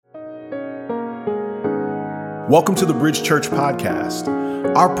Welcome to the Bridge Church podcast.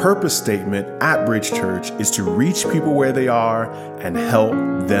 Our purpose statement at Bridge Church is to reach people where they are and help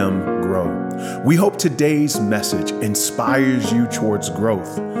them grow. We hope today's message inspires you towards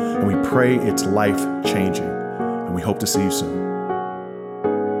growth, and we pray it's life-changing. And we hope to see you soon.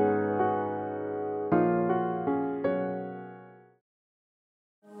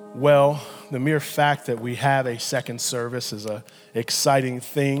 Well, the mere fact that we have a second service is an exciting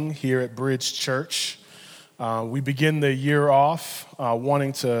thing here at Bridge Church. We begin the year off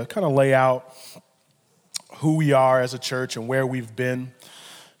wanting to kind of lay out who we are as a church and where we've been.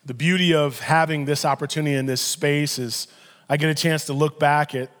 The beauty of having this opportunity in this space is I get a chance to look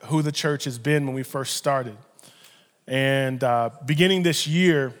back at who the church has been when we first started. And beginning this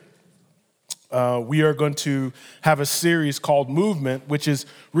year, we are going to have a series called Movement, which is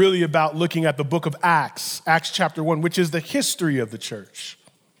really about looking at the book of Acts, Acts chapter 1, which is the history of the church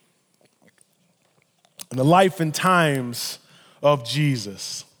and the life and times of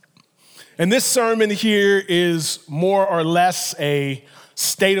Jesus. And this sermon here is more or less a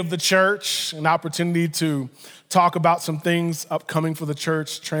state of the church, an opportunity to talk about some things upcoming for the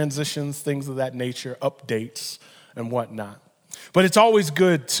church, transitions, things of that nature, updates, and whatnot. But it's always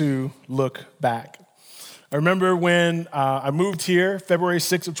good to look back. I remember when I moved here, February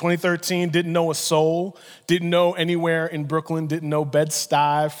 6th of 2013, didn't know a soul, didn't know anywhere in Brooklyn, didn't know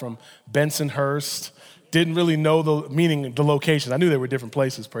Bed-Stuy from Bensonhurst, didn't really know the locations. I knew they were different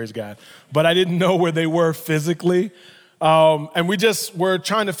places, praise God, but I didn't know where they were physically. And we just were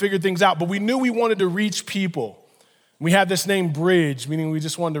trying to figure things out, but we knew we wanted to reach people. We had this name Bridge, meaning we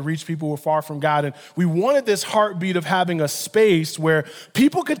just wanted to reach people who were far from God. And we wanted this heartbeat of having a space where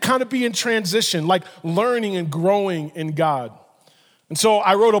people could kind of be in transition, like learning and growing in God. And so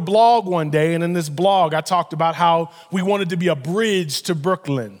I wrote a blog one day, and in this blog, I talked about how we wanted to be a bridge to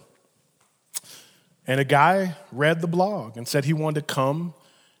Brooklyn. And a guy read the blog and said he wanted to come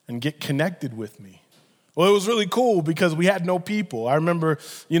and get connected with me. Well, it was really cool because we had no people. I remember,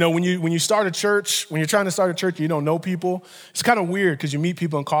 when you start a church, when you're trying to start a church, you don't know people. It's kind of weird because you meet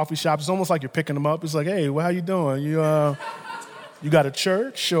people in coffee shops. It's almost like you're picking them up. It's like, hey, well, how you doing? You got a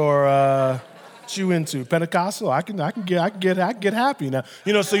church or what you into? Pentecostal? I can get happy now.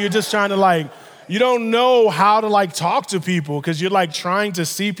 So you're just trying to you don't know how to talk to people because you're trying to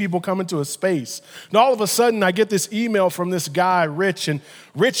see people come into a space. And all of a sudden, I get this email from this guy, Rich, and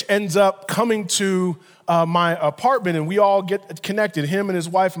Rich ends up coming to my apartment, and we all get connected, him and his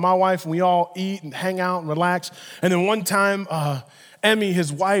wife and my wife, and we all eat and hang out and relax. And then one time, Emmy,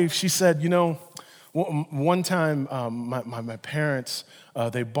 his wife, she said, one time my parents,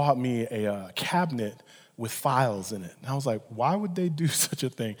 they bought me a cabinet with files in it. And I was like, why would they do such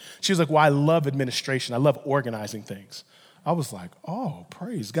a thing? She was like, well, I love administration. I love organizing things. I was like, oh,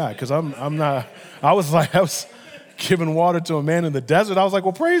 praise God, because I was giving water to a man in the desert. I was like,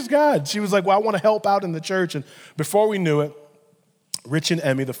 well, praise God. She was like, well, I want to help out in the church. And before we knew it, Rich and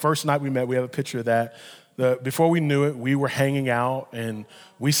Emmy, the first night we met, we have a picture of that. Before we knew it, we were hanging out, and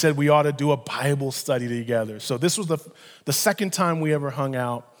we said we ought to do a Bible study together. So this was the second time we ever hung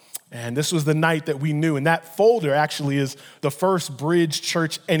out. And this was the night that we knew. And that folder actually is the first Bridge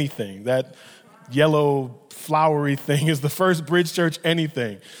Church anything. That yellow flowery thing is the first Bridge Church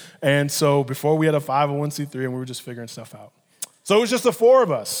anything. And so before we had a 501c3 and we were just figuring stuff out. So it was just the four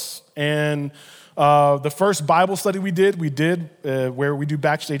of us. And the first Bible study we did where we do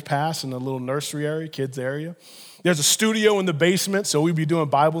Backstage Pass in a little nursery area, kids area. There's a studio in the basement, so we'd be doing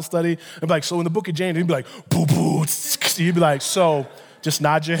Bible study. And be like, so in the book of James, he'd be like, boo, boo. He'd be like, so just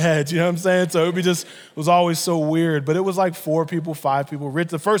nod your heads, you know what I'm saying? So it was always so weird. But it was 4 people, 5 people. Rich,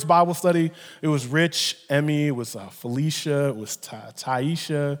 the first Bible study, it was Rich, Emmy, it was Felicia, it was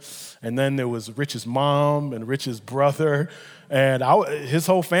Taisha, and then there was Rich's mom and Rich's brother. And his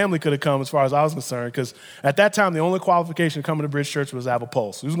whole family could have come as far as I was concerned, because at that time, the only qualification to come to Bridge Church was to have a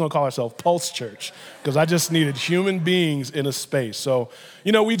pulse. We was going to call ourselves Pulse Church, because I just needed human beings in a space. So,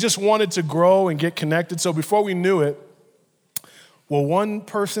 we just wanted to grow and get connected. So before we knew it, well, one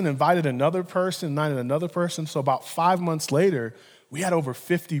person invited another person. So about 5 months later, we had over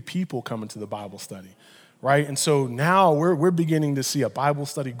 50 people coming to the Bible study, right? And so now we're beginning to see a Bible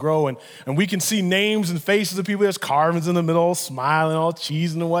study grow, and we can see names and faces of people. There's carvings in the middle, smiling, all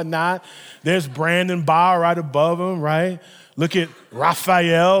cheesing and whatnot. There's Brandon Bauer right above him, right? Look at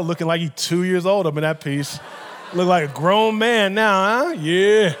Raphael looking like he's 2 years old up in that piece. Look like a grown man now, huh?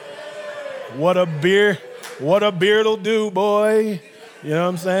 Yeah. What a beard'll do, boy. You know what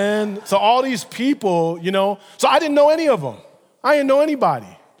I'm saying? So all these people, so I didn't know any of them. I didn't know anybody.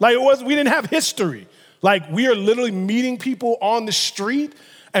 We didn't have history. We are literally meeting people on the street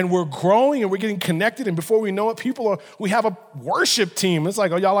And we're growing and we're getting connected. And before we know it, we have a worship team. It's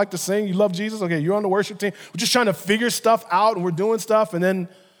like, oh, y'all like to sing? You love Jesus? Okay, you're on the worship team. We're just trying to figure stuff out and we're doing stuff. And then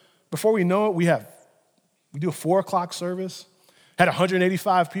before we know it, we do a 4 o'clock service. Had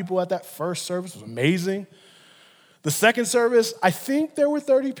 185 people at that first service. It was amazing. The second service, I think there were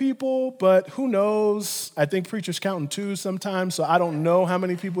 30 people, but who knows? I think preachers count in twos sometimes, so I don't know how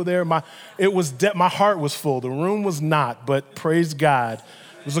many people there. My heart was full. The room was not, but praise God.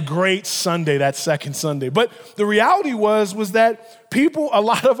 It was a great Sunday, that second Sunday. But the reality was that a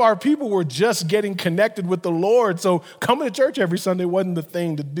lot of our people were just getting connected with the Lord. So coming to church every Sunday wasn't the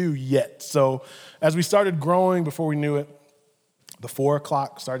thing to do yet. So as we started growing, before we knew it, the 4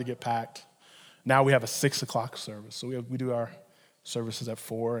 o'clock started to get packed. Now we have a 6 o'clock service. So we do our services at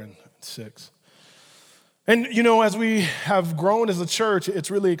 4 and 6. And, as we have grown as a church, it's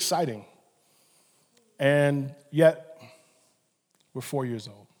really exciting. And yet, we're 4 years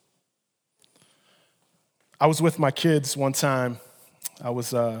old. I was with my kids one time. I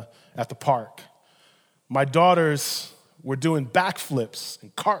was at the park. My daughters were doing backflips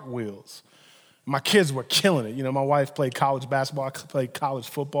and cartwheels. My kids were killing it. My wife played college basketball. I played college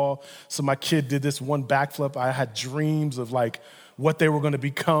football. So my kid did this one backflip. I had dreams of what they were going to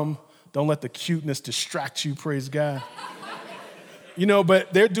become. Don't let the cuteness distract you, praise God.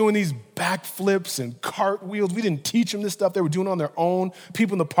 But they're doing these backflips and cartwheels. We didn't teach them this stuff. They were doing it on their own.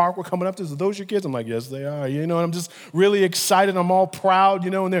 People in the park were coming up to us. Are those your kids? I'm like, yes, they are. And I'm just really excited. I'm all proud,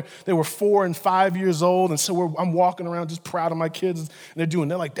 and they were 4 and 5 years old. And so I'm walking around just proud of my kids. And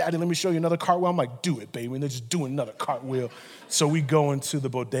they're like, Daddy, let me show you another cartwheel. I'm like, do it, baby. And they're just doing another cartwheel. So we go into the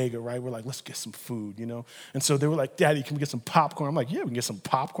bodega, right? We're like, let's get some food, And so they were like, Daddy, can we get some popcorn? I'm like, yeah, we can get some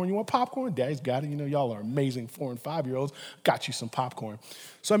popcorn. You want popcorn? Daddy's got it. Y'all are amazing 4 and 5-year-olds. Got you some popcorn.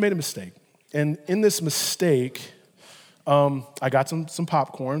 So I made a mistake. And in this mistake, I got some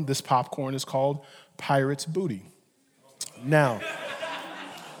popcorn. This popcorn is called Pirate's Booty. Now,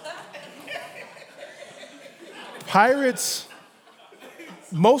 pirates,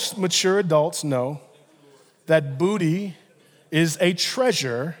 most mature adults know that booty is a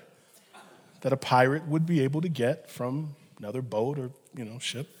treasure that a pirate would be able to get from another boat or,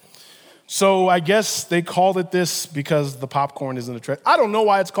 ship. So I guess they called it this because the popcorn isn't a treasure. I don't know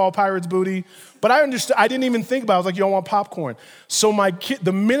why it's called Pirate's Booty, but I understood. I didn't even think about it. I was like, you don't want popcorn. So my kid,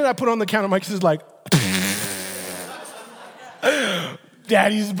 the minute I put it on the counter, my kid is like,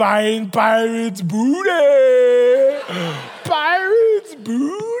 Daddy's buying Pirate's Booty. Pirate's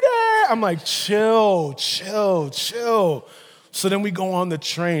Booty. I'm like, chill. So then we go on the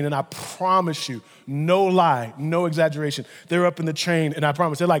train, and I promise you, no lie, no exaggeration, they're up in the train, and I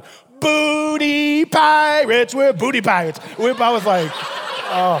promise, they're like, booty pirates, we're booty pirates. I was like,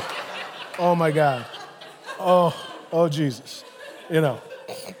 oh my God. Oh Jesus. So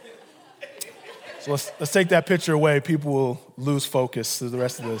let's take that picture away. People will lose focus through the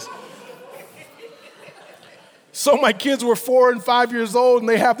rest of this. So my kids were 4 and 5 years old, and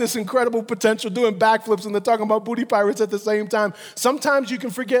they have this incredible potential doing backflips, and they're talking about booty pirates at the same time. Sometimes you can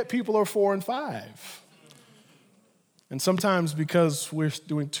forget people are 4 and 5. And sometimes because we're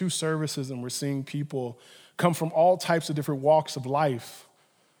doing 2 services and we're seeing people come from all types of different walks of life,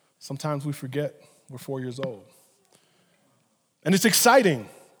 sometimes we forget we're 4 years old. And it's exciting.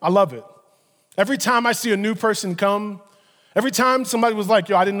 I love it. Every time I see a new person come, every time somebody was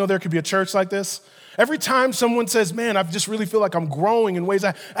like, I didn't know there could be a church like this. Every time someone says, man, I just really feel like I'm growing in ways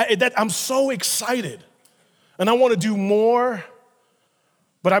that I'm so excited. And I want to do more.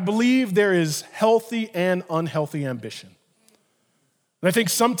 But I believe there is healthy and unhealthy ambition. And I think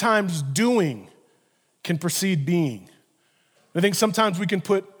sometimes doing can precede being. I think sometimes we can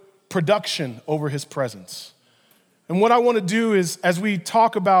put production over his presence. And what I want to do is, as we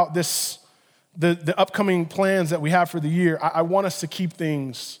talk about this, the upcoming plans that we have for the year, I want us to keep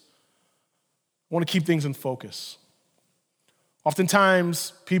things in focus.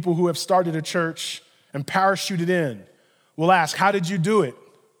 Oftentimes, people who have started a church and parachuted in will ask, how did you do it?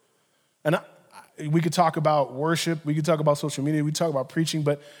 And we could talk about worship, we could talk about social media, we could talk about preaching,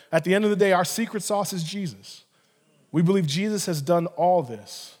 but at the end of the day, our secret sauce is Jesus. We believe Jesus has done all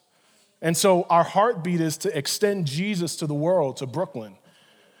this. And so our heartbeat is to extend Jesus to the world, to Brooklyn.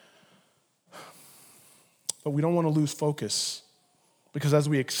 But we don't want to lose focus. Because as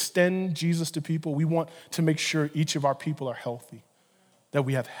we extend Jesus to people, we want to make sure each of our people are healthy, that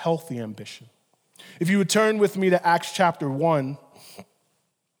we have healthy ambition. If you would turn with me to Acts chapter 1,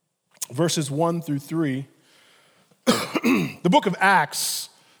 verses 1 through 3. The book of Acts,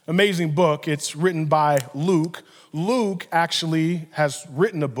 amazing book. It's written by Luke. Luke actually has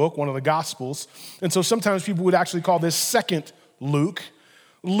written a book, one of the Gospels. And so sometimes people would actually call this second Luke.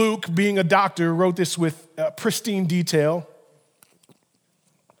 Luke, being a doctor, wrote this with pristine detail.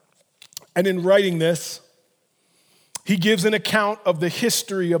 And in writing this, he gives an account of the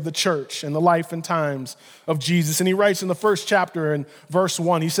history of the church and the life and times of Jesus. And he writes in the first chapter in verse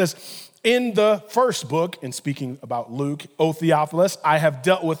 1, he says, in the first book, and speaking about Luke, O Theophilus, I have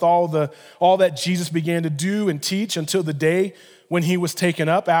dealt with all that Jesus began to do and teach until the day when he was taken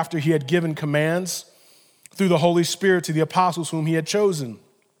up, after he had given commands through the Holy Spirit to the apostles whom he had chosen.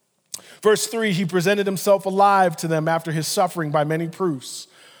 Verse 3, he presented himself alive to them after his suffering by many proofs,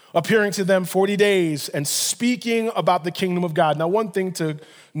 appearing to them 40 days and speaking about the kingdom of God. Now, one thing to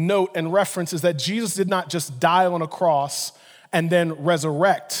note and reference is that Jesus did not just die on a cross and then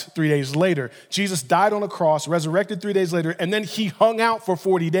resurrect 3 days later. Jesus died on a cross, resurrected 3 days later, and then he hung out for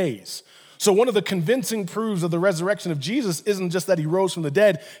 40 days. So one of the convincing proofs of the resurrection of Jesus isn't just that he rose from the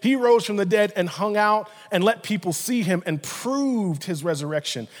dead. He rose from the dead and hung out and let people see him and proved his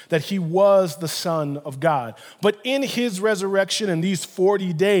resurrection, that he was the Son of God. But in his resurrection in these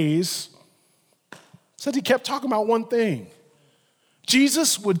 40 days, said he kept talking about one thing.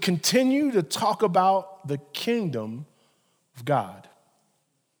 Jesus would continue to talk about the kingdom of God.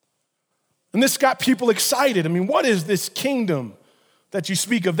 And this got people excited. I mean, what is this kingdom that you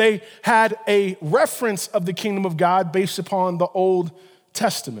speak of? They had a reference of the kingdom of God based upon the Old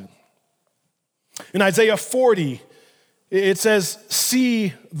Testament. In Isaiah 40, it says,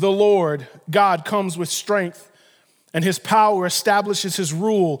 see the Lord, God comes with strength, and his power establishes his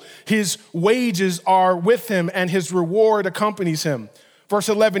rule. His wages are with him, and his reward accompanies him. Verse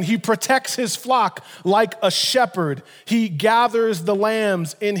 11, he protects his flock like a shepherd. He gathers the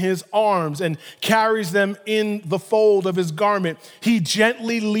lambs in his arms and carries them in the fold of his garment. He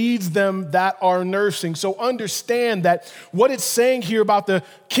gently leads them that are nursing. So understand that what it's saying here about the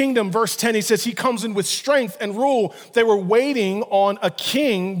kingdom, verse 10, he says he comes in with strength and rule. They were waiting on a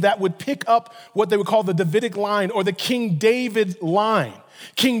king that would pick up what they would call the Davidic line or the King David line.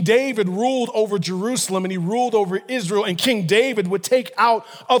 King David ruled over Jerusalem and he ruled over Israel, and King David would take out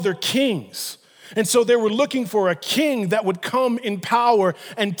other kings. And so they were looking for a king that would come in power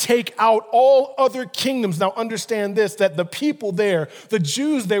and take out all other kingdoms. Now understand this, that the people there, the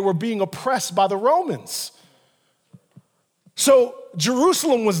Jews, they were being oppressed by the Romans. So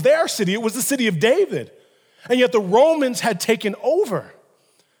Jerusalem was their city. It was the city of David. And yet the Romans had taken over.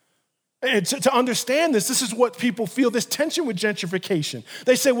 And to understand this is what people feel, this tension with gentrification.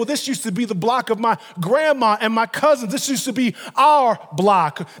 They say, well, this used to be the block of my grandma and my cousins. This used to be our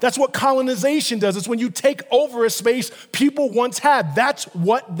block. That's what colonization does. It's when you take over a space people once had. That's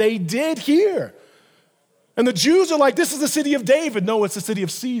what they did here. And the Jews are like, this is the city of David. No, it's the city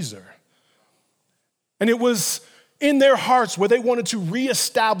of Caesar. And it was in their hearts where they wanted to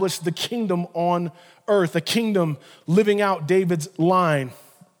reestablish the kingdom on earth, a kingdom living out David's line.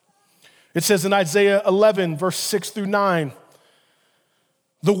 It says in Isaiah 11, verse 6 through 9,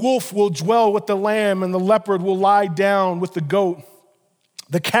 the wolf will dwell with the lamb and the leopard will lie down with the goat.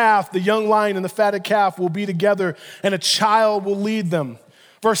 The calf, the young lion and the fatted calf will be together and a child will lead them.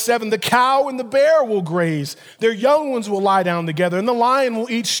 Verse 7, the cow and the bear will graze. Their young ones will lie down together, and the lion will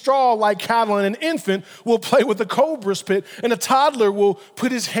eat straw like cattle, and an infant will play with a cobra's pit, and a toddler will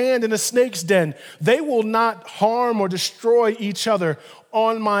put his hand in a snake's den. They will not harm or destroy each other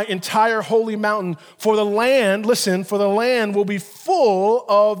on my entire holy mountain. For the land, listen, for the land will be full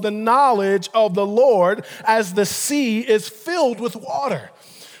of the knowledge of the Lord as the sea is filled with water.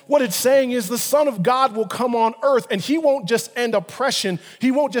 What it's saying is the Son of God will come on earth, and he won't just end oppression. He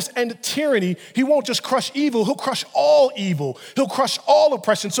won't just end tyranny. He won't just crush evil. He'll crush all evil. He'll crush all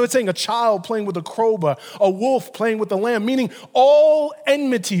oppression. So it's saying a child playing with a crowbar, a wolf playing with the lamb, meaning all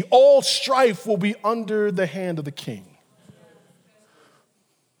enmity, all strife will be under the hand of the king.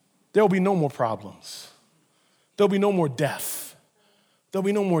 There'll be no more problems. There'll be no more death. There'll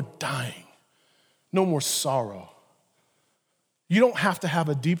be no more dying, no more sorrow. You don't have to have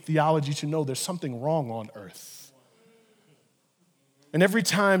a deep theology to know there's something wrong on earth. And every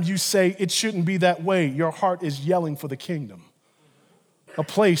time you say it shouldn't be that way, your heart is yelling for the kingdom. A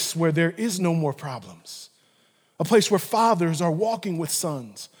place where there is no more problems. A place where fathers are walking with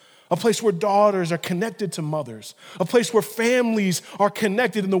sons. A place where daughters are connected to mothers. A place where families are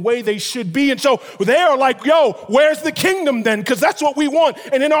connected in the way they should be. And so they are like, yo, where's the kingdom then? Because that's what we want.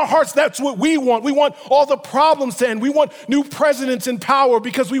 And in our hearts, that's what we want. We want all the problems to end. We want new presidents in power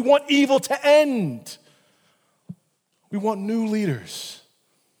because we want evil to end. We want new leaders.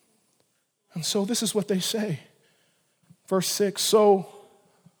 And so this is what they say. Verse 6,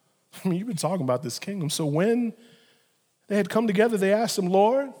 you've been talking about this kingdom. So when they had come together, they asked him,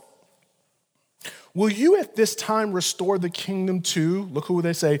 Lord, will you at this time restore the kingdom to, look who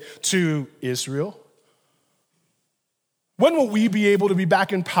they say, to Israel? When will we be able to be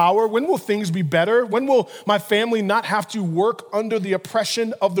back in power? When will things be better? When will my family not have to work under the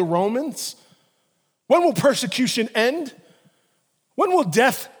oppression of the Romans? When will persecution end? When will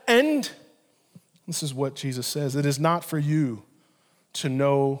death end? This is what Jesus says. It is not for you to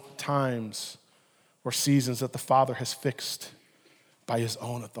know times or seasons that the Father has fixed by his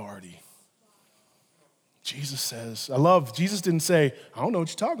own authority. Jesus says, Jesus didn't say, I don't know what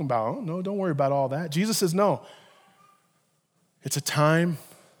you're talking about. I don't know, don't worry about all that. Jesus says, no. It's a time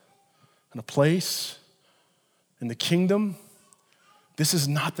and a place in the kingdom. This is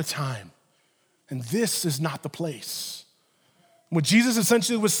not the time. And this is not the place. What Jesus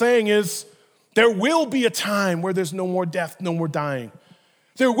essentially was saying is, there will be a time where there's no more death, no more dying.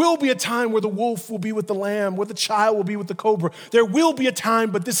 There will be a time where the wolf will be with the lamb, where the child will be with the cobra. There will be a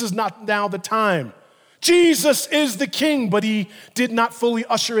time, but this is not now the time. Jesus is the king, but he did not fully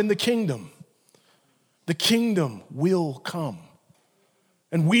usher in the kingdom. The kingdom will come.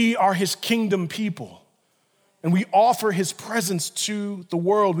 And we are his kingdom people. And we offer his presence to the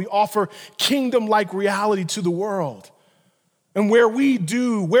world. We offer kingdom-like reality to the world. And where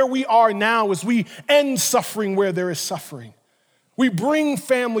we are now is we end suffering where there is suffering. We bring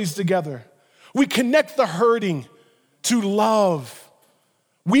families together. We connect the hurting to love.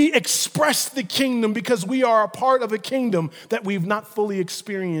 We express the kingdom because we are a part of a kingdom that we've not fully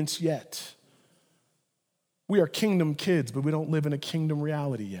experienced yet. We are kingdom kids, but we don't live in a kingdom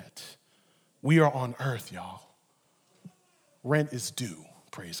reality yet. We are on earth, y'all. Rent is due,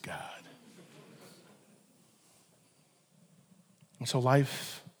 praise God. And so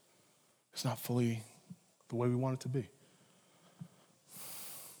life is not fully the way we want it to be.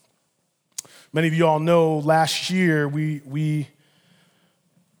 Many of you all know last year we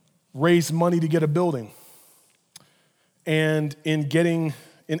raised money to get a building. And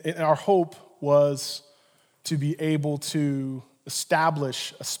our hope was to be able to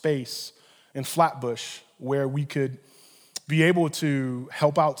establish a space in Flatbush where we could be able to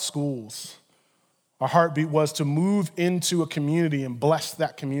help out schools. Our heartbeat was to move into a community and bless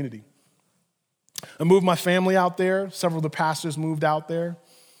that community. I moved my family out there. Several of the pastors moved out there.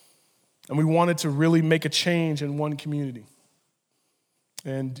 And we wanted to really make a change in one community.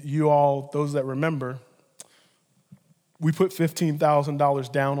 And you all, those that remember, we put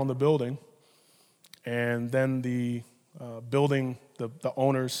 $15,000 down on the building. And then the building, the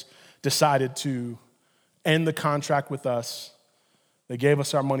owners decided to end the contract with us. They gave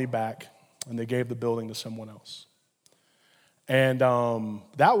us our money back. And they gave the building to someone else. And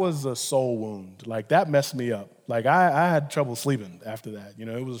that was a soul wound. Like, that messed me up. Like, I had trouble sleeping after that. You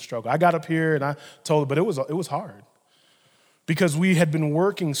know, it was a struggle. I got up here and I told her, but it was hard. Because we had been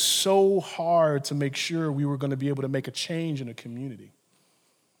working so hard to make sure we were going to be able to make a change in a community.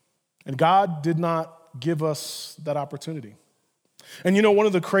 And God did not give us that opportunity. And you know, one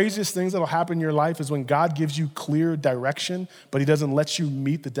of the craziest things that'll happen in your life is when God gives you clear direction, but he doesn't let you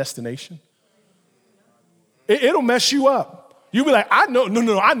meet the destination. It'll mess you up. You'll be like, I know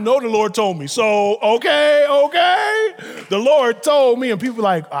the Lord told me. So, okay. The Lord told me. And people be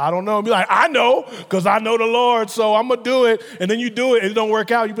like, I don't know. And be like, I know, because I know the Lord, so I'm going to do it. And then you do it, and it don't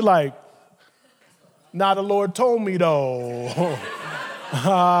work out. You be like, nah, the Lord told me, though.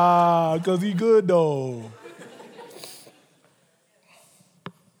 Because he good, though.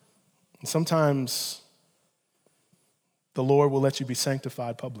 And sometimes the Lord will let you be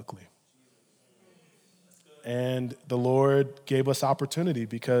sanctified publicly. And the Lord gave us opportunity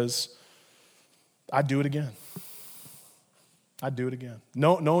because I'd do it again.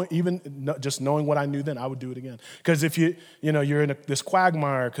 Just knowing what I knew then, I would do it again. Because if you're in this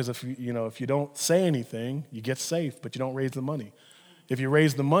quagmire, because if you don't say anything, you get safe, but you don't raise the money. If you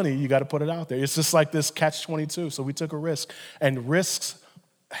raise the money, you got to put it out there. It's just like this catch-22. So we took a risk, and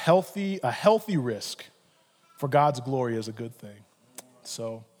a healthy risk for God's glory is a good thing.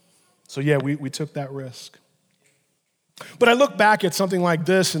 So yeah, we took that risk. But I look back at something like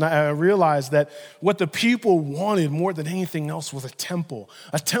this and I realized that what the people wanted more than anything else was a temple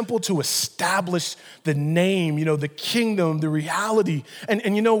to establish the name, the kingdom, the reality. And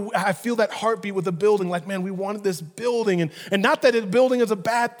I feel that heartbeat with the building, like, man, we wanted this building. And not that a building is a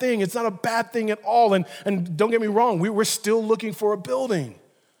bad thing. It's not a bad thing at all. And don't get me wrong, we're still looking for a building.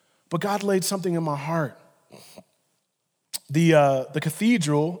 But God laid something in my heart. The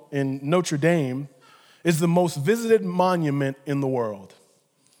cathedral in Notre Dame is the most visited monument in the world.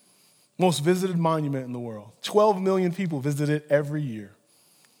 Most visited monument in the world. 12 million people visit it every year.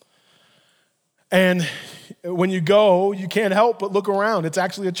 And when you go, you can't help but look around. It's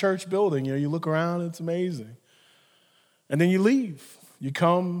actually a church building. You look around, it's amazing. And then you leave. You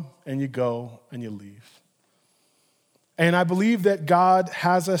come and you go and you leave. And I believe that God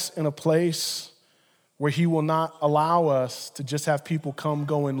has us in a place where he will not allow us to just have people come,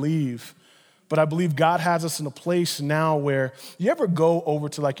 go, and leave. But I believe God has us in a place now where you ever go over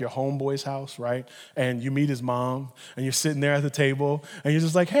to like your homeboy's house, right? And you meet his mom and you're sitting there at the table and you're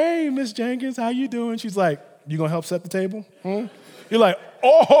just like, hey, Miss Jenkins, how you doing? She's like, you gonna help set the table? You're like,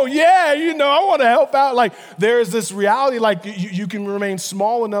 oh yeah, I wanna help out. Like there's this reality, like you can remain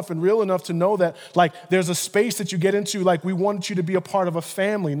small enough and real enough to know that like there's a space that you get into, like we want you to be a part of a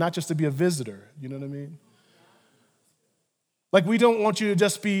family, not just to be a visitor. You know what I mean? Like we don't want you to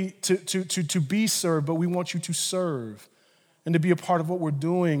just be to be served, but we want you to serve and to be a part of what we're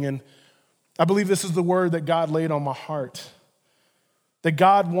doing. And I believe this is the word that God laid on my heart. That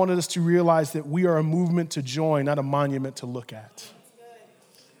God wanted us to realize that we are a movement to join, not a monument to look at.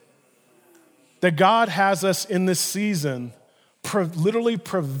 That God has us in this season literally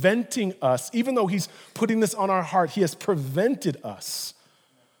preventing us, even though he's putting this on our heart, he has prevented us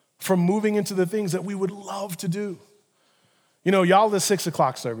from moving into the things that we would love to do. Y'all the 6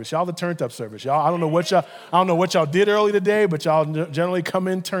 o'clock service, y'all the turned up service. Y'all, I don't know what y'all did early today, but y'all generally come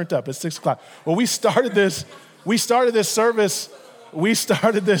in turned up at 6 o'clock. Well, we started this service.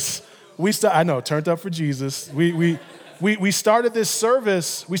 I know, turned up for Jesus. We started this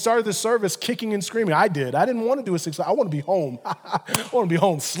service kicking and screaming. I didn't want to do a 6 o'clock. I want to be home. I want to be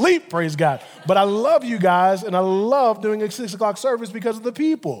home, sleep, praise God. But I love you guys, and I love doing a 6 o'clock service because of the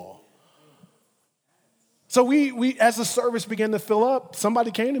people. So we as the service began to fill up,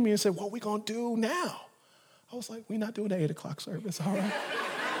 somebody came to me and said, what are we going to do now? I was like, we're not doing the 8 o'clock service, all right?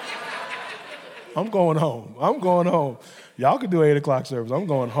 I'm going home. Y'all can do 8 o'clock service. I'm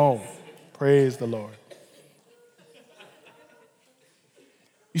going home. Praise the Lord.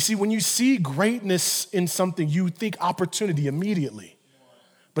 You see, when you see greatness in something, you think opportunity immediately.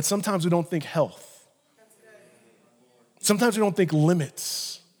 But sometimes we don't think health. Sometimes we don't think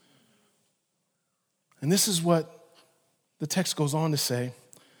limits. And this is what the text goes on to say.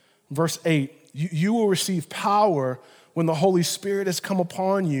 Verse 8, you will receive power when the Holy Spirit has come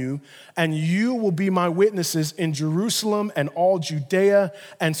upon you, and you will be my witnesses in Jerusalem and all Judea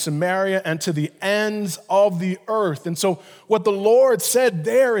and Samaria and to the ends of the earth. And so what the Lord said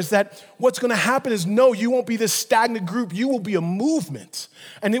there is that what's going to happen is, no, you won't be this stagnant group. You will be a movement,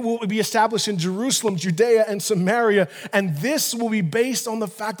 and it will be established in Jerusalem, Judea, and Samaria. And this will be based on the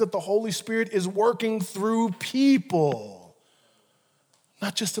fact that the Holy Spirit is working through people,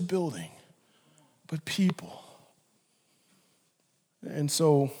 not just a building, but people. And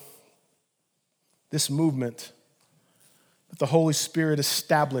so this movement that the Holy Spirit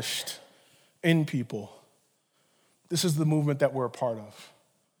established in people, this is the movement that we're a part of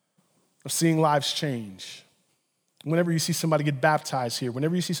seeing lives change. Whenever you see somebody get baptized here,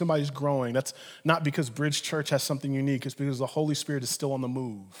 whenever you see somebody's growing, that's not because Bridge Church has something unique. It's because the Holy Spirit is still on the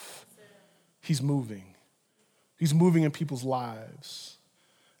move. He's moving. He's moving in people's lives.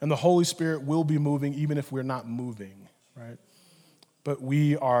 And the Holy Spirit will be moving even if we're not moving, right? But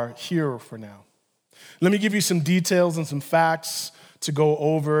we are here for now. Let me give you some details and some facts to go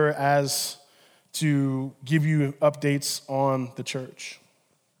over as to give you updates on the church.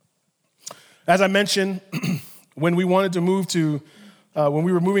 As I mentioned, when we wanted to move to, when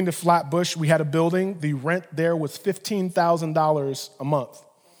we were moving to Flatbush, we had a building. The rent there was $15,000 a month.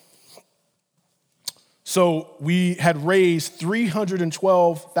 So we had raised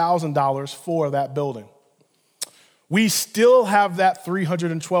 $312,000 for that building. We still have that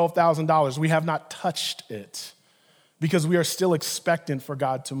 $312,000. We have not touched it because we are still expectant for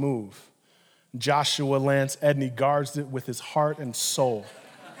God to move. Joshua Lance Edney guards it with his heart and soul.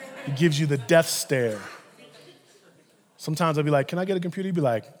 He gives you the death stare. Sometimes I'll be like, can I get a computer? He'd be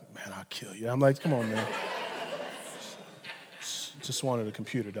like, man, I'll kill you. I'm like, come on, man. Just wanted a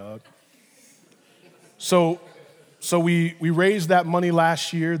computer, dog. So we raised that money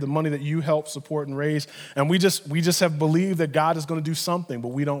last year, the money that you helped support and raise, and we just have believed that God is going to do something, but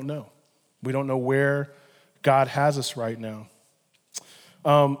we don't know. We don't know where God has us right now.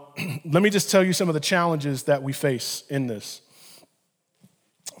 Let me just tell you some of the challenges that we face in this.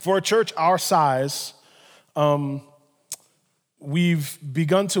 For a church our size, we've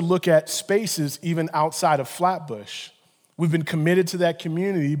begun to look at spaces even outside of Flatbush. We've been committed to that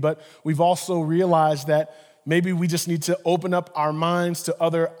community, but we've also realized that maybe we just need to open up our minds to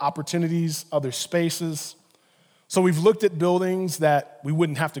other opportunities, other spaces. So we've looked at buildings that we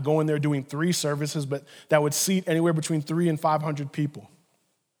wouldn't have to go in there doing 3 services, but that would seat anywhere between 300 and 500 people.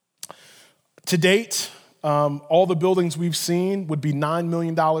 To date, all the buildings we've seen would be $9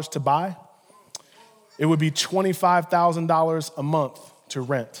 million to buy. It would be $25,000 a month to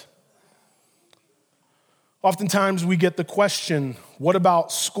rent. Oftentimes we get the question, what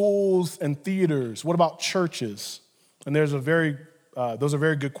about schools and theaters? What about churches? And those are very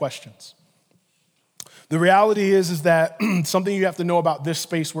good questions. The reality is that something you have to know about this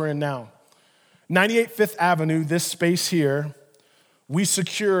space we're in now. 98 Fifth Avenue, this space here, we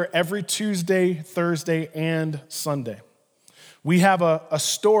secure every Tuesday, Thursday, and Sunday. We have a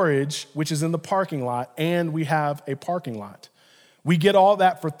storage, which is in the parking lot, and we have a parking lot. We get all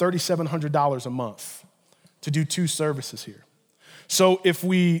that for $3,700 a month to do 2 services here. So if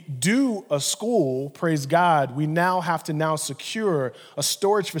we do a school, praise God, we now have to secure a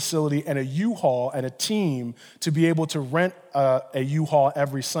storage facility and a U-Haul and a team to be able to rent a U-Haul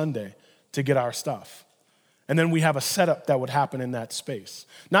every Sunday to get our stuff. And then we have a setup that would happen in that space.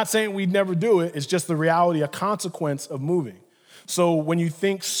 Not saying we'd never do it, it's just the reality, a consequence of moving. So when you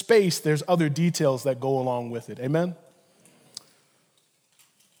think space, there's other details that go along with it. Amen?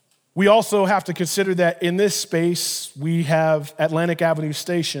 We also have to consider that in this space, we have Atlantic Avenue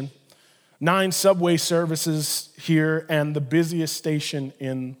Station, 9 subway services here, and the busiest station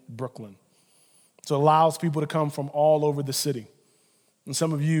in Brooklyn. So it allows people to come from all over the city. And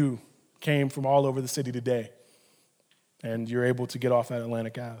some of you came from all over the city today, and you're able to get off at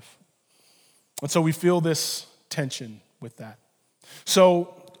Atlantic Ave. And so we feel this tension with that.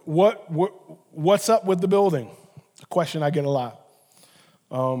 So what's up with the building? A question I get a lot.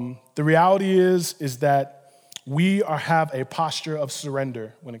 The reality is that we have a posture of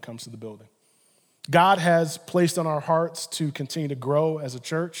surrender when it comes to the building. God has placed on our hearts to continue to grow as a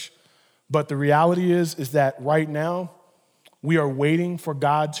church, but the reality is that right now, we are waiting for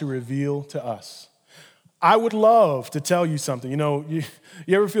God to reveal to us. I would love to tell you something. You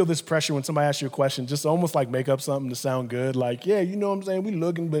ever feel this pressure when somebody asks you a question, just almost like make up something to sound good? Like, yeah, you know what I'm saying? We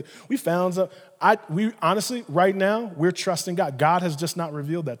looking, but we found something. We honestly, right now, we're trusting God. God has just not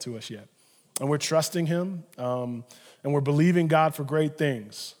revealed that to us yet. And we're trusting him, and we're believing God for great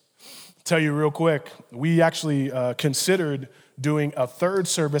things. I'll tell you real quick, we actually considered doing a 3rd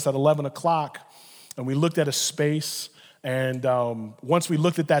service at 11 o'clock, and we looked at a space. And once we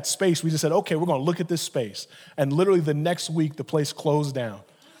looked at that space, we just said, okay, we're going to look at this space. And literally the next week, the place closed down.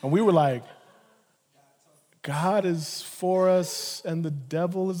 And we were like, God is for us and the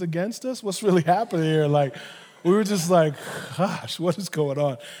devil is against us? What's really happening here? Like, we were just like, gosh, what is going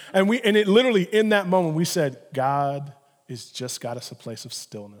on? And it literally, in that moment, we said, God has just got us a place of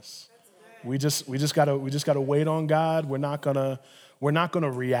stillness. We just gotta wait on God. We're not gonna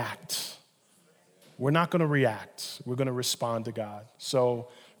react. We're not going to react. We're going to respond to God. So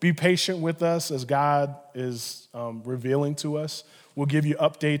be patient with us as God is revealing to us. We'll give you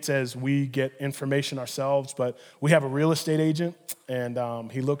updates as we get information ourselves, but we have a real estate agent, and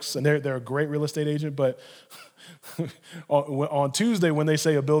they're a great real estate agent, but on Tuesday when they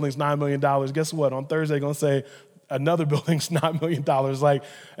say a building's $9 million, guess what? On Thursday, they're going to say another building's $9 million. Like,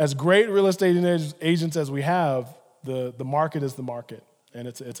 as great real estate agents as we have, the market is the market. And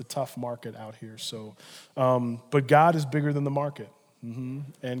it's a tough market out here. So, but God is bigger than the market,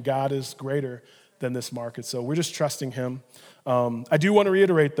 and God is greater than this market. So we're just trusting him. I do want to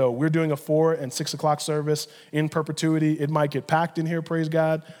reiterate, though, we're doing a 4 and 6 o'clock service in perpetuity. It might get packed in here, praise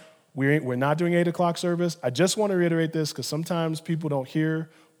God. We're not doing 8 o'clock service. I just want to reiterate this because sometimes people don't hear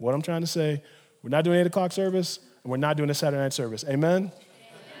what I'm trying to say. We're not doing 8 o'clock service, and we're not doing a Saturday night service. Amen? Amen.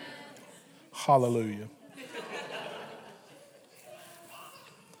 Hallelujah.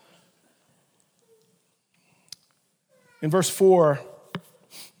 In verse 4,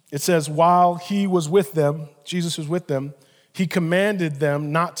 it says, while he was with them, Jesus was with them, he commanded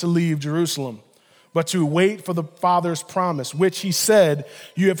them not to leave Jerusalem, but to wait for the Father's promise, which he said,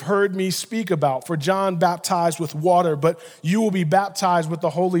 you have heard me speak about. For John baptized with water, but you will be baptized with the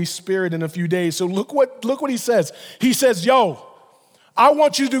Holy Spirit in a few days. So look what he says. He says, I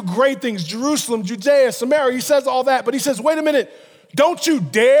want you to do great things. Jerusalem, Judea, Samaria. He says all that, but he says, wait a minute. Don't you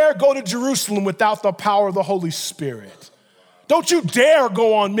dare go to Jerusalem without the power of the Holy Spirit. Don't you dare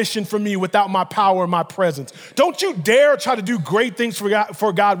go on mission for me without my power and my presence. Don't you dare try to do great things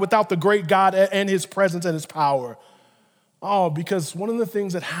for God without the great God and his presence and his power. Oh, because one of the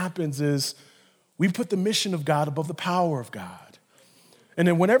things that happens is we put the mission of God above the power of God. And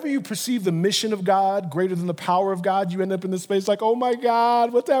then whenever you perceive the mission of God greater than the power of God, you end up in this space like, oh my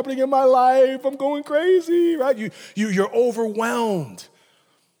God, what's happening in my life? I'm going crazy, right? You're overwhelmed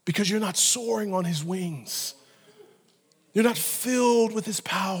because you're not soaring on his wings. You're not filled with his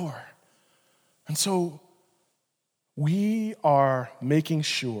power. And so we are making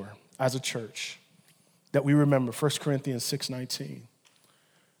sure, as a church that we remember 1 Corinthians 6:19.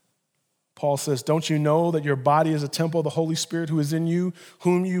 Paul says, don't you know that your body is a temple of the Holy Spirit who is in you,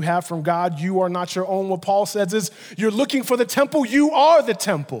 whom you have from God? You are not your own. What Paul says is, you're looking for the temple. You are the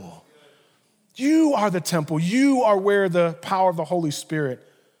temple. You are the temple. You are where the power of the Holy Spirit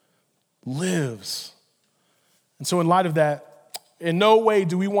lives. And so in light of that, in no way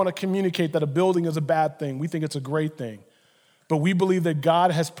do we want to communicate that a building is a bad thing. We think it's a great thing. But we believe that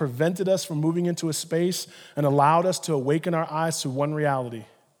God has prevented us from moving into a space and allowed us to awaken our eyes to one reality.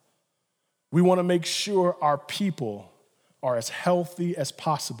 We want to make sure our people are as healthy as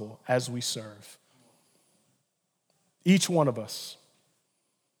possible as we serve. Each one of us.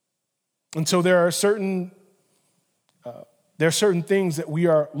 And so there are certain things that we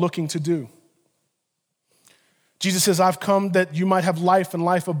are looking to do. Jesus says, I've come that you might have life and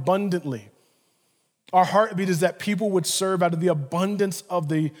life abundantly. Our heartbeat is that people would serve out of the abundance of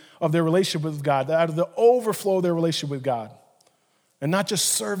their relationship with God, out of the overflow of their relationship with God. And not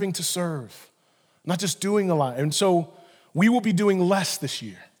just serving to serve, not just doing a lot. And so we will be doing less this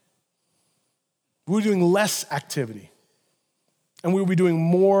year. We're doing less activity. And we will be doing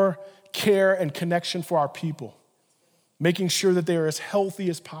more care and connection for our people, making sure that they are as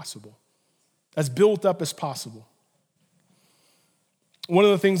healthy as possible, as built up as possible. One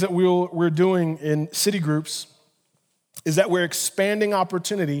of the things that we're doing in city groups is that we're expanding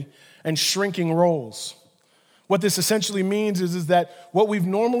opportunity and shrinking roles. What this essentially means is that what we've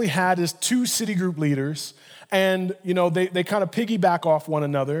normally had is 2 city group leaders, and they kind of piggyback off one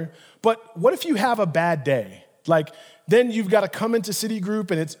another. But what if you have a bad day? Then you've got to come into city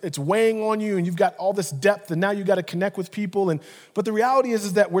group and it's weighing on you and you've got all this depth and now you've got to connect with people. But the reality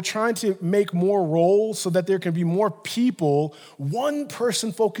is that we're trying to make more roles so that there can be more people, one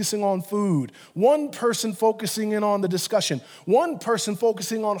person focusing on food, one person focusing in on the discussion, one person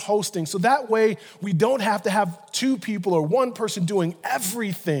focusing on hosting. So that way we don't have to have 2 people or one person doing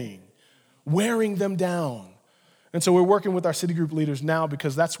everything, wearing them down. And so we're working with our city group leaders now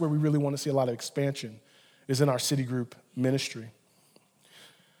because that's where we really want to see a lot of expansion, is in our city group ministry.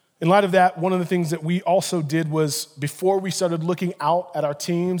 In light of that, one of the things that we also did was, before we started looking out at our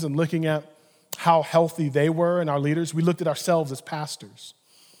teams and looking at how healthy they were and our leaders, we looked at ourselves as pastors.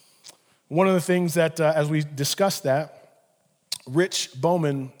 One of the things that, as we discussed that, Rich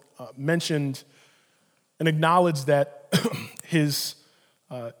Bowman mentioned and acknowledged that his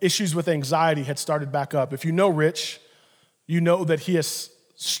issues with anxiety had started back up. If you know Rich, you know that he has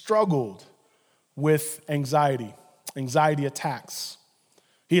struggled with anxiety attacks.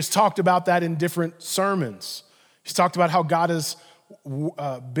 He has talked about that in different sermons. He's talked about how God has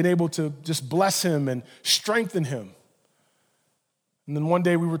been able to just bless him and strengthen him. And then one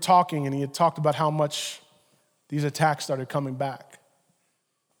day we were talking and he had talked about how much these attacks started coming back.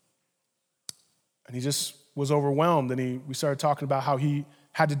 And he just was overwhelmed, and we started talking about how he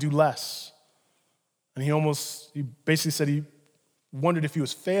had to do less. And he basically said he wondered if he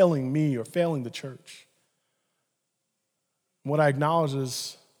was failing me or failing the church. What I acknowledge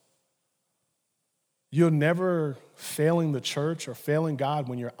is you're never failing the church or failing God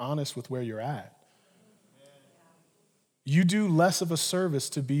when you're honest with where you're at. You do less of a service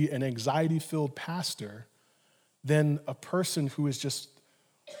to be an anxiety-filled pastor than a person who is just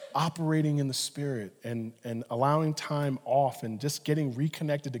operating in the Spirit and allowing time off and just getting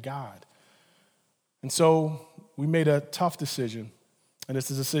reconnected to God. And so we made a tough decision. And it's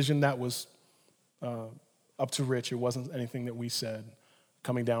a decision that was up to Rich. It wasn't anything that we said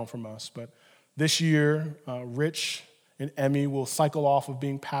coming down from us. But this year, Rich and Emmy will cycle off of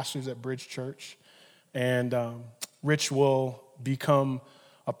being pastors at Bridge Church. And Rich will become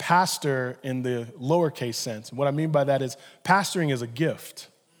a pastor in the lowercase sense. And what I mean by that is pastoring is a gift.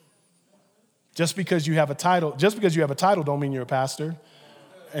 Just because you have a title don't mean you're a pastor.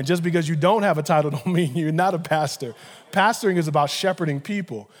 And just because you don't have a title don't mean you're not a pastor. Pastoring is about shepherding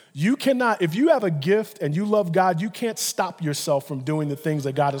people. You cannot, if you have a gift and you love God, you can't stop yourself from doing the things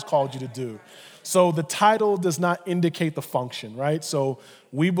that God has called you to do. So the title does not indicate the function, right? So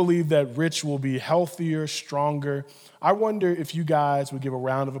we believe that Rich will be healthier, stronger. I wonder if you guys would give a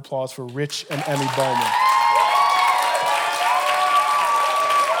round of applause for Rich and Emmy Bowman.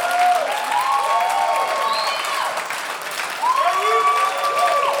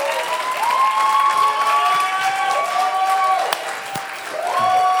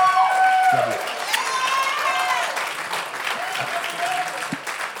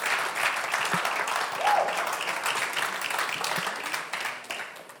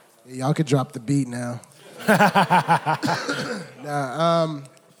 Y'all could drop the beat now.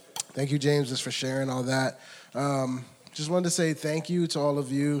 Thank you, James, just for sharing all that. Just wanted to say thank you to all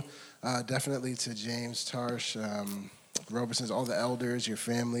of you Definitely to James, Tarsh, Roberson's, all the elders, your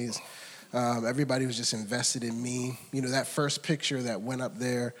families, everybody who's just invested in me. You know, that first picture that went up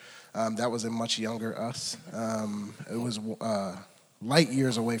there, that was a much younger us. It was light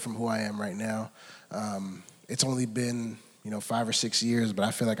years away from who I am right now. It's only been, 5 or 6 years, but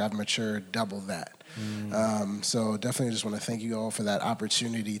I feel like I've matured double that. So definitely just want to thank you all for that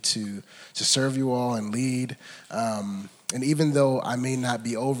opportunity to serve you all and lead. And even though I may not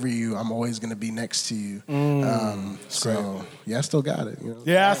be over you, I'm always going to be next to you. So, yeah, I still got it.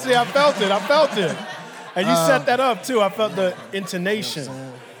 Yeah, see, I felt it. And you set that up, too. I felt the intonation.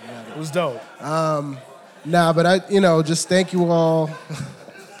 It was dope. But I, just thank you all.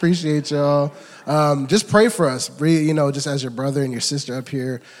 Appreciate y'all. Just pray for us, just as your brother and your sister up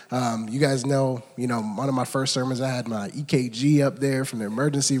here. You guys know, one of my first sermons, I had my EKG up there from the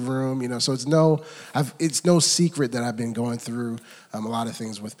emergency room, so it's no secret that I've been going through a lot of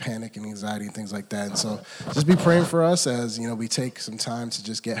things with panic and anxiety and things like that. And so just be praying for us as, we take some time to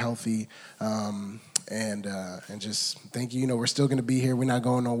just get healthy. And just thank you. We're still going to be here. We're not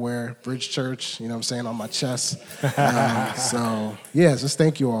going nowhere. Bridge Church, I'm saying, on my chest. Just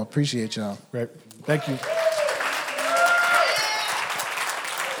thank you all. Appreciate y'all. Right. Thank you.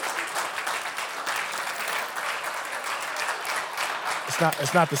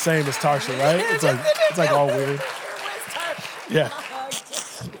 It's not the same as Tarsha, right? It's like all weird. Yeah.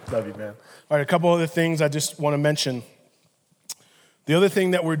 Love you, man. All right, a couple other things I just want to mention. The other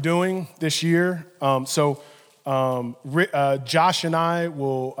thing that we're doing this year, Josh and I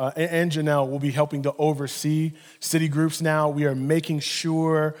will, and Janelle will be helping to oversee city groups now. We are making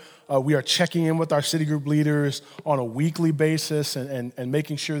sure we are checking in with our city group leaders on a weekly basis and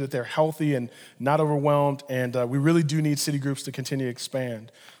making sure that they're healthy and not overwhelmed. And we really do need city groups to continue to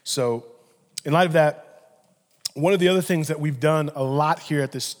expand. So in light of that, one of the other things that we've done a lot here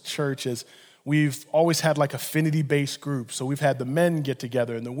at this church is we've always had like affinity-based groups. So we've had the men get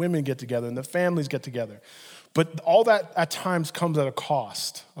together and the women get together and the families get together. But all that at times comes at a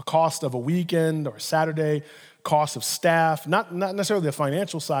cost of a weekend or a Saturday, cost of staff, not necessarily the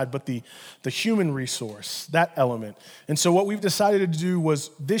financial side, but the human resource, that element. And so what we've decided to do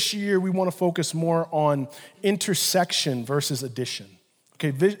was this year we want to focus more on intersection versus addition.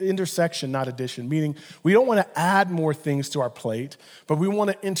 Okay, intersection, not addition, meaning we don't want to add more things to our plate, but we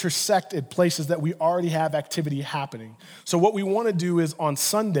want to intersect at places that we already have activity happening. So what we want to do is on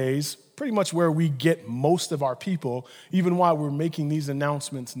Sundays, pretty much where we get most of our people, even while we're making these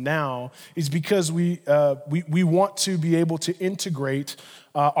announcements now, is because we want to be able to integrate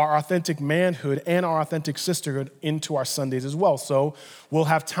our authentic manhood and our authentic sisterhood into our Sundays as well. So we'll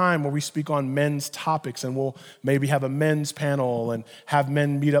have time where we speak on men's topics, and we'll maybe have a men's panel and have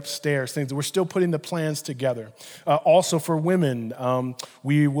men meet upstairs, things. We're still putting the plans together. Also for women,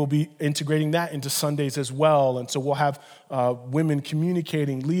 we will be integrating that into Sundays as well. And so we'll have women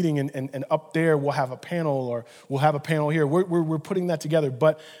communicating, leading, and up there we'll have a panel, or we'll have a panel here. We're putting that together.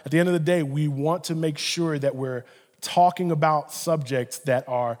 But at the end of the day, we want to make sure that we're talking about subjects that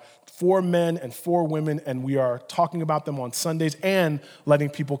are for men and for women, and we are talking about them on Sundays and letting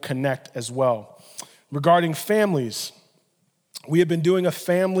people connect as well. Regarding families, we have been doing a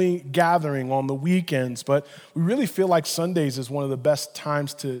family gathering on the weekends, but we really feel like Sundays is one of the best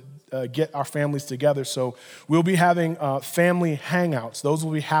times to get our families together. So we'll be having family hangouts. Those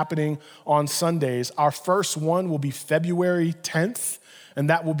will be happening on Sundays. Our first one will be February 10th. And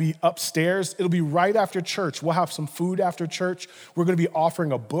that will be upstairs. It'll be right after church. We'll have some food after church. We're going to be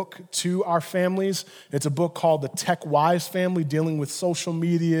offering a book to our families. It's a book called The Tech Wise Family, dealing with social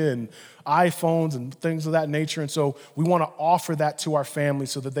media and iPhones and things of that nature. And so we want to offer that to our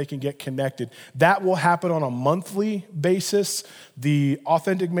families so that they can get connected. That will happen on a monthly basis. The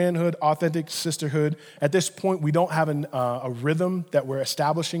authentic manhood, authentic sisterhood. At this point, we don't have a rhythm that we're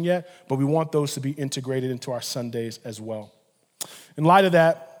establishing yet, but we want those to be integrated into our Sundays as well. In light of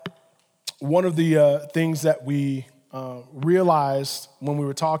that, one of the things that we realized when we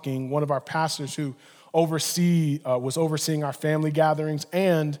were talking, one of our pastors who was overseeing our family gatherings,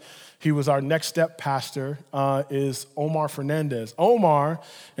 and he was our next step pastor, is Omar Fernandez. Omar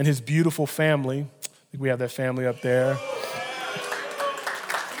and his beautiful family, I think we have that family up there.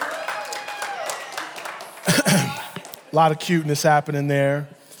 A lot of cuteness happening there.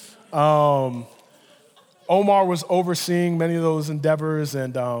 Omar was overseeing many of those endeavors,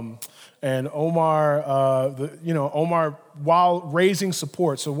 and Omar, Omar, while raising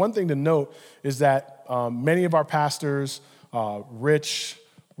support. So one thing to note is that many of our pastors, Rich,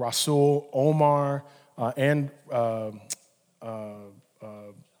 Rasul, Omar, and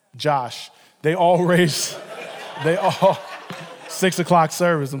Josh, they all raise 6 o'clock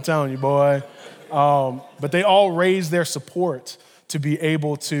service, I'm telling you, boy. But they all raised their support to be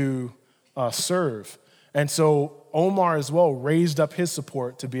able to serve. And so Omar as well raised up his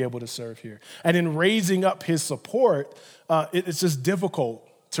support to be able to serve here. And in raising up his support, it's just difficult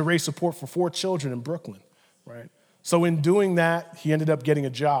to raise support for 4 children in Brooklyn, right? So in doing that, he ended up getting a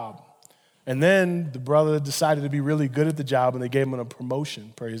job. And then the brother decided to be really good at the job, and they gave him a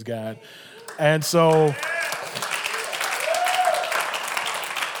promotion, praise God. And so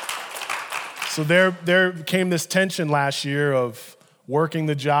there came this tension last year of working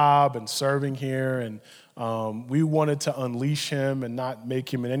the job and serving here, and we wanted to unleash him and not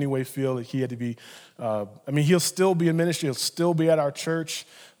make him in any way feel that he had to be, he'll still be in ministry, he'll still be at our church,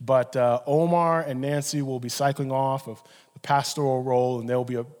 but Omar and Nancy will be cycling off of the pastoral role, and they'll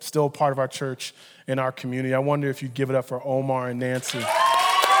be still part of our church in our community. I wonder if you'd give it up for Omar and Nancy.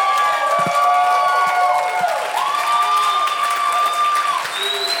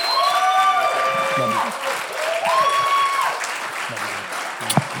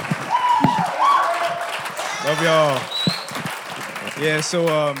 Love y'all. Yeah,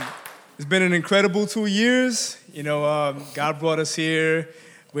 so it's been an incredible 2 years. God brought us here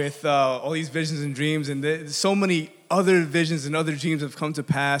with all these visions and dreams, and there's so many other visions and other dreams have come to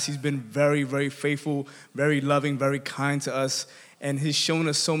pass. He's been very, very faithful, very loving, very kind to us, and he's shown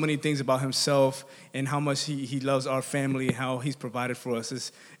us so many things about himself and how much he loves our family, how he's provided for us.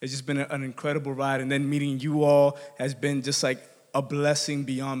 It's just been an incredible ride, and then meeting you all has been just like a blessing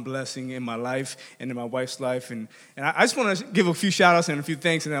beyond blessing in my life and in my wife's life. And I just want to give a few shout-outs and a few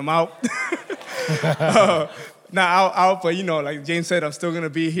thanks, and then I'm out. Out, but like James said, I'm still going to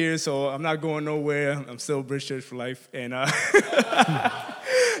be here, so I'm not going nowhere. I'm still Bridge Church for life. And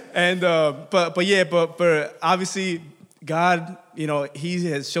but obviously God, he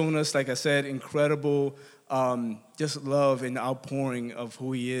has shown us, like I said, incredible just love and outpouring of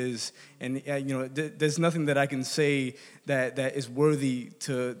who he is. And, there's nothing that I can say that is worthy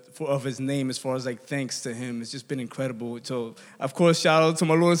of his name as far as, like, thanks to him. It's just been incredible. So, of course, shout out to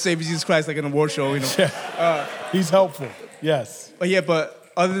my Lord and Savior, Jesus Christ, like an award show, He's helpful, yes.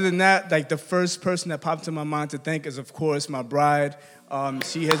 But other than that, like, the first person that popped to my mind to thank is, of course, my bride.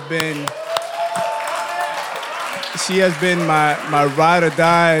 She has been my ride or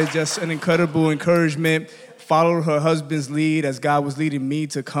die, just an incredible encouragement. Followed her husband's lead as God was leading me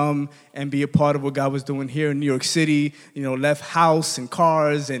to come and be a part of what God was doing here in New York City. Left house and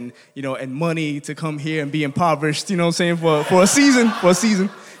cars and money to come here and be impoverished, for a season.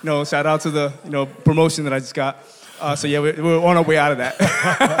 Shout out to the, promotion that I just got. We're on our way out of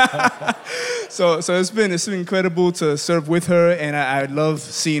that. So it's been incredible to serve with her, and I love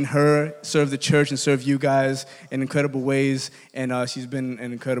seeing her serve the church and serve you guys in incredible ways. And she's been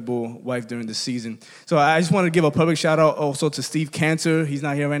an incredible wife during this season. So I just want to give a public shout out also to Steve Cantor. He's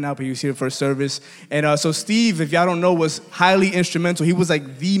not here right now, but he was here for a service. And so Steve, if y'all don't know, was highly instrumental. He was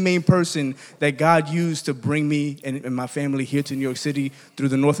like the main person that God used to bring me and my family here to New York City through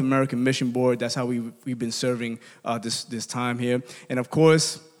the North American Mission Board. That's how we've been serving this time here. And of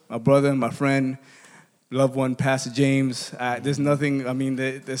course, my brother, my friend, loved one, Pastor James. There's nothing,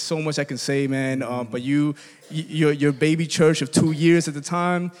 there's so much I can say, man. But your baby church of 2 years at the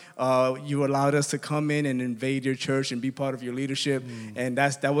time, you allowed us to come in and invade your church and be part of your leadership. And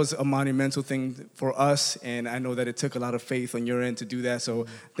that was a monumental thing for us. And I know that it took a lot of faith on your end to do that. So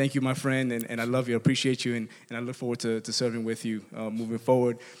thank you, my friend. And I love you, I appreciate you. And I look forward to serving with you moving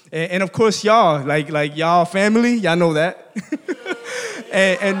forward. And of course, y'all, like y'all family, y'all know that.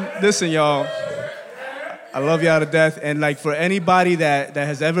 and listen, y'all, I love y'all to death. And like for anybody that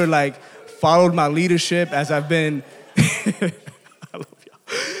has ever like followed my leadership as I've been, I love y'all.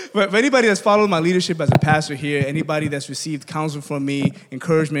 But for anybody that's followed my leadership as a pastor here, anybody that's received counsel from me,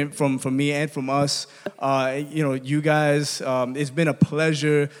 encouragement from me and from us, you guys, it's been a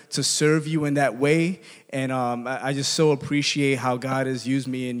pleasure to serve you in that way. And I just so appreciate how God has used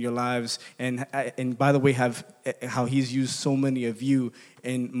me in your lives. And by the way, how he's used so many of you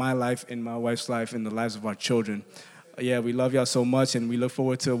in my life, in my wife's life, in the lives of our children. We love y'all so much, and we look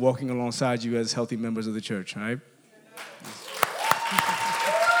forward to walking alongside you as healthy members of the church, all right?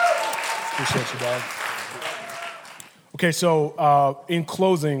 Appreciate you, dog. Okay, so in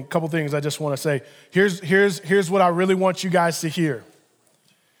closing, a couple things I just want to say. Here's what I really want you guys to hear.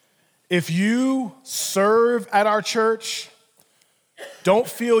 If you serve at our church, don't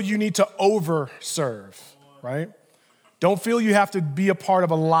feel you need to over-serve, right? Don't feel you have to be a part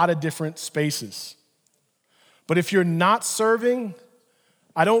of a lot of different spaces. But if you're not serving,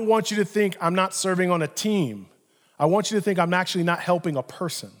 I don't want you to think I'm not serving on a team. I want you to think I'm actually not helping a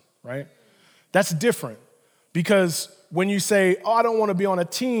person, right? That's different because when you say, oh, I don't want to be on a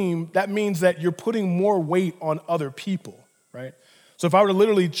team, that means that you're putting more weight on other people, right? So if I were to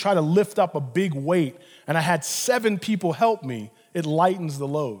literally try to lift up a big weight and I had 7 people help me, it lightens the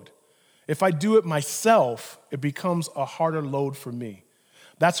load. If I do it myself, it becomes a harder load for me.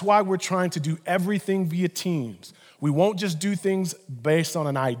 That's why we're trying to do everything via teams. We won't just do things based on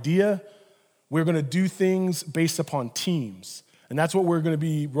an idea. We're going to do things based upon teams. And that's what we're going to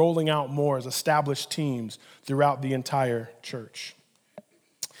be rolling out more as established teams throughout the entire church.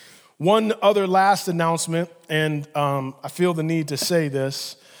 One other last announcement, and I feel the need to say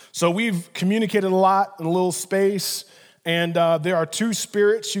this. So we've communicated a lot in a little space, and there are 2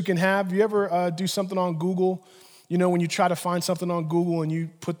 spirits you can have. You ever do something on Google? You know, when you try to find something on Google and you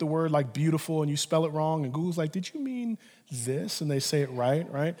put the word like beautiful and you spell it wrong, and Google's like, did you mean this? And they say it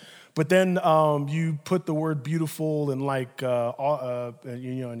right? But then you put the word beautiful in like,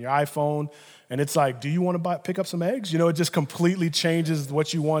 in your iPhone, and it's like, do you want to pick up some eggs? You know, it just completely changes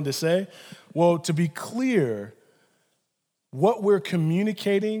what you wanted to say. Well, to be clear, what we're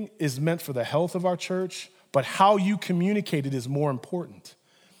communicating is meant for the health of our church, but how you communicate it is more important.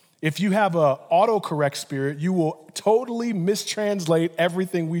 If you have an autocorrect spirit, you will totally mistranslate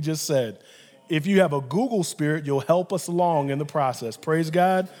everything we just said. If you have a Google spirit, you'll help us along in the process. Praise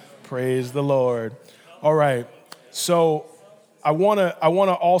God. Praise the Lord. All right. So I want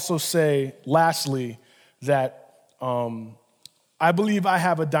to also say, lastly, that I believe I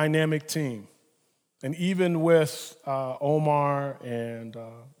have a dynamic team. And even with Omar and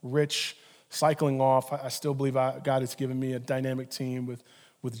Rich cycling off, I still believe God has given me a dynamic team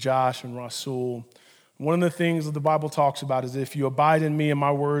with Josh and Rasul. One of the things that the Bible talks about is if you abide in me and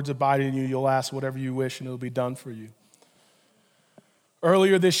my words abide in you, you'll ask whatever you wish and it'll be done for you.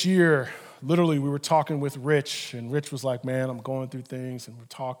 Earlier this year, literally we were talking with Rich, and Rich was like, man, I'm going through things, and we're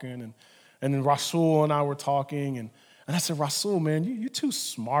talking, and then Rasul and I were talking, and I said, Rasul, man, you're too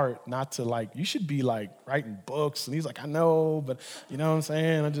smart not to you should be writing books. And he's like, I know, but you know what I'm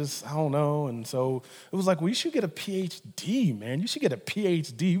saying? I don't know. And so it was like, well, you should get a PhD, man. You should get a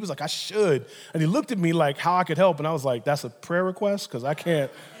PhD. He was like, I should. And he looked at me like how I could help. And I was like, that's a prayer request? Because I can't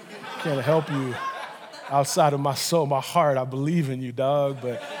help you outside of my soul, my heart. I believe in you, dog.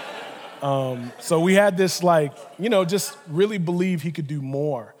 But so we had this just really believe he could do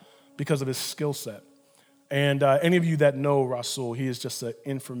more because of his skill set. And any of you that know Rasul, he is just an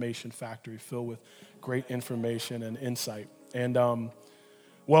information factory filled with great information and insight. And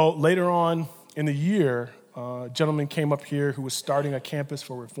later on in the year, a gentleman came up here who was starting a campus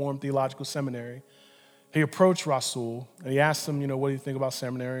for Reformed Theological Seminary. He approached Rasul, and he asked him, what do you think about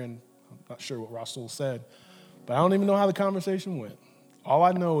seminary? And I'm not sure what Rasul said, but I don't even know how the conversation went. All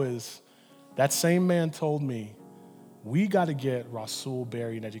I know is that same man told me, we got to get Rasul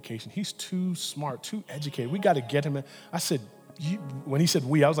Berry in education. He's too smart, too educated. We got to get him in. I said, when he said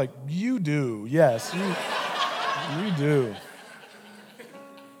we, I was like, you do. Yes, you do.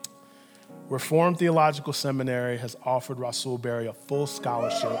 Reformed Theological Seminary has offered Rasul Berry a full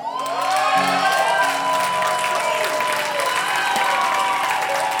scholarship.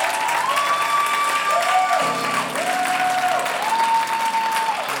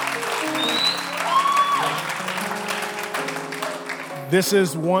 This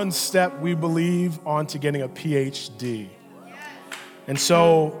is one step, we believe, on to getting a PhD. And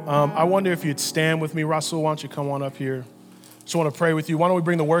so I wonder if you'd stand with me. Rasul, why don't you come on up here? Just want to pray with you. Why don't we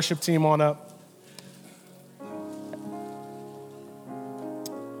bring the worship team on up?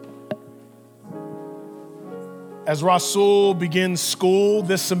 As Rasul begins school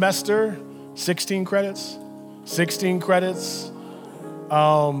this semester, 16 credits. So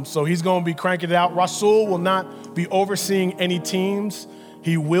he's going to be cranking it out. Rasul will not be overseeing any teams.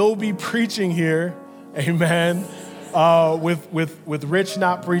 He will be preaching here, amen. With Rich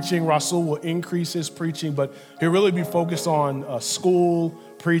not preaching, Rasul will increase his preaching, but he'll really be focused on school,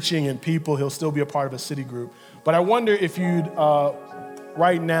 preaching, and people. He'll still be a part of a city group. But I wonder if you'd,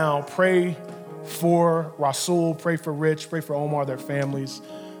 right now, pray for Rasul, pray for Rich, pray for Omar, their families,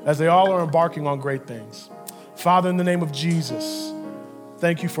 as they all are embarking on great things. Father, in the name of Jesus,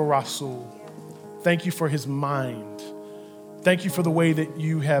 thank you for Rasul. Thank you for his mind. Thank you for the way that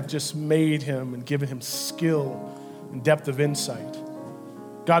you have just made him and given him skill and depth of insight.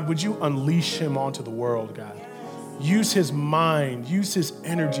 God, would you unleash him onto the world, God? Use his mind, use his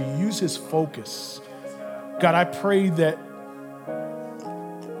energy, use his focus. God, I pray that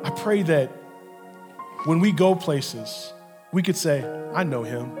when we go places, we could say, I know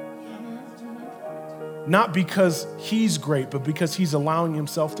him. Not because he's great, but because he's allowing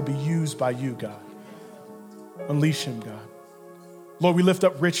himself to be used by you, God. Unleash him, God. Lord, we lift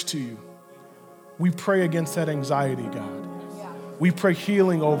up Rich to you. We pray against that anxiety, God. We pray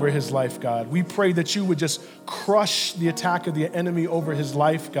healing over his life, God. We pray that you would just crush the attack of the enemy over his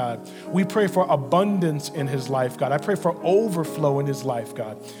life, God. We pray for abundance in his life, God. I pray for overflow in his life,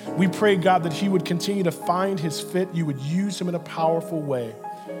 God. We pray, God, that he would continue to find his fit. You would use him in a powerful way.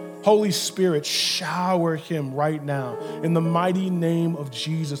 Holy Spirit, shower him right now in the mighty name of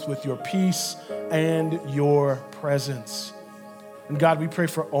Jesus with your peace and your presence. And God, we pray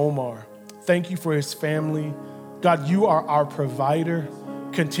for Omar. Thank you for his family. God, you are our provider.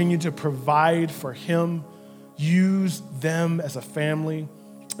 Continue to provide for him. Use them as a family.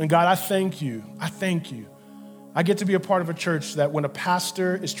 And God, I thank you. I thank you. I get to be a part of a church that when a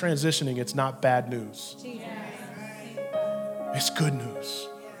pastor is transitioning, it's not bad news. It's good news.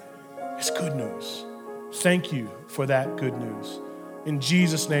 It's good news. Thank you for that good news. In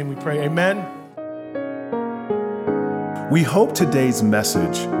Jesus' name we pray, amen. We hope today's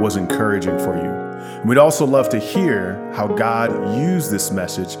message was encouraging for you. We'd also love to hear how God used this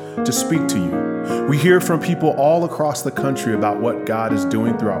message to speak to you. We hear from people all across the country about what God is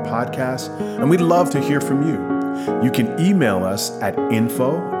doing through our podcast, and we'd love to hear from you. You can email us at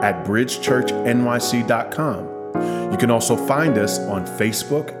info@bridgechurchnyc.com. You can also find us on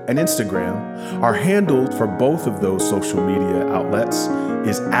Facebook and Instagram. Our handle for both of those social media outlets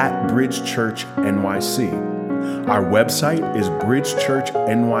is @bridgechurchnyc. Our website is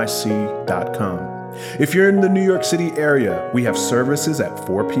bridgechurchnyc.com. If you're in the New York City area, we have services at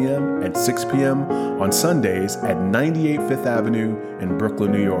 4 p.m. and 6 p.m. on Sundays at 98 Fifth Avenue in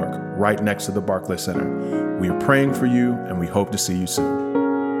Brooklyn, New York, right next to the Barclays Center. We are praying for you, and we hope to see you soon.